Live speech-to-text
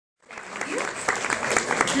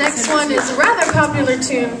Next one is a rather popular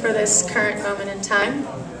tune for this current moment in time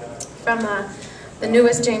from the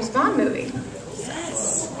newest James Bond movie.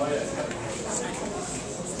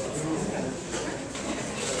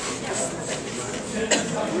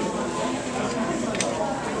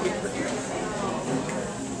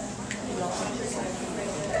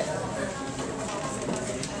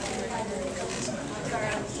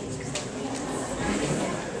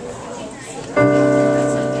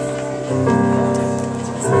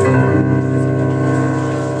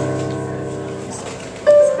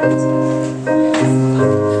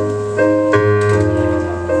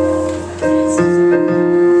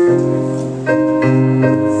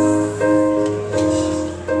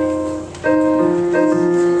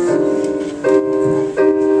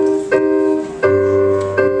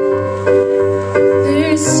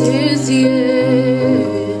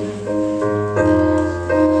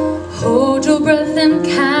 Hold your breath and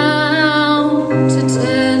count to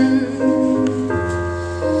 10.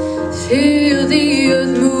 Feel the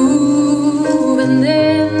earth move and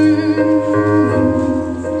then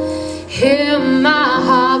hear my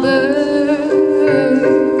heart burst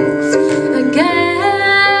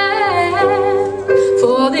again.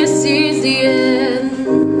 For this is the end.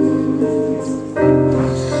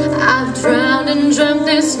 I've drowned and dreamt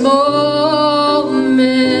this moment,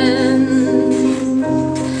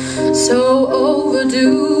 so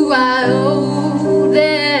overdue I owe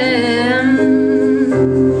them.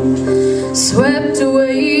 Swept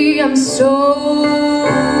away, I'm stolen.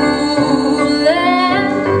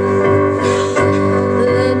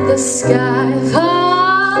 Let the sky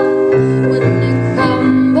fall. When it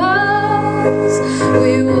crumbles,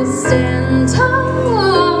 we will stand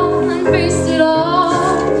tall and face it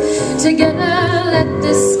all together. Let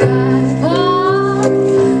the sky fall.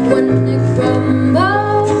 When it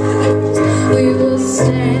crumbles, we will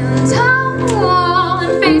stand tall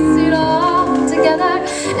and face it all together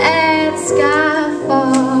at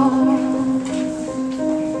Skyfall.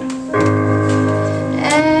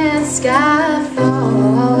 At Skyfall.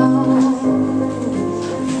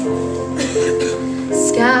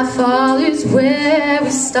 Skyfall is where we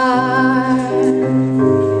start.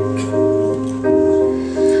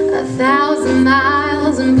 1,000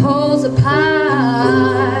 miles and poles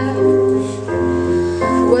apart,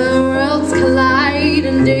 where worlds collide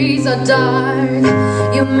and days are dark.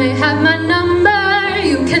 You may have my number,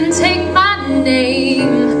 you can take my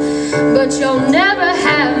name, but you'll never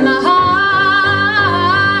have my heart.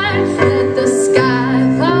 Let the sky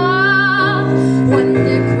fall. When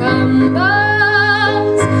it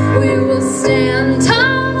crumbles, we will stand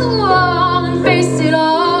tall and face it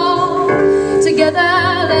all together.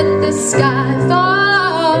 Let the sky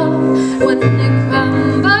fall. When it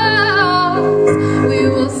crumbles, we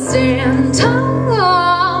will stand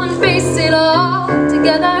tall and face it all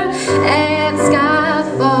together at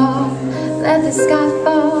Skyfall. Let the sky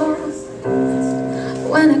fall.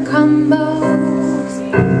 When it crumbles,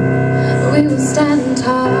 we will stand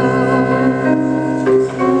tall.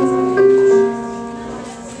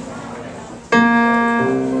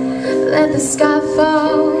 Let the sky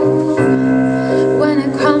fall. When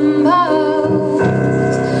it crumbles,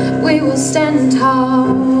 we will stand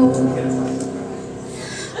tall.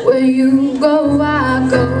 Where you go, I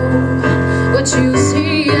go. What you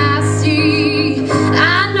see, I see.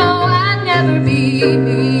 I know I'd never be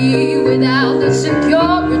me without the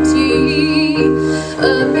security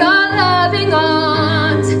of your loving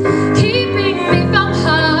arms, keeping me from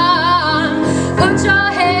harm. Put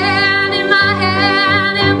your hand in my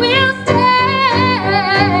hand and we'll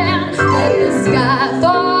stand. Let the sky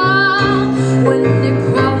fall. When it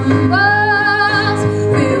crumbles,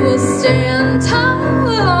 we will stand tall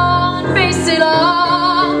and face it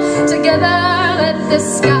all together. Let the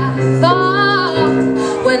sky fall.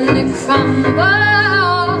 When it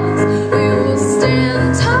crumbles, we will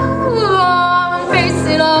stand tall and face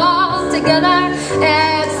it all together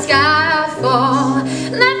at Skyfall.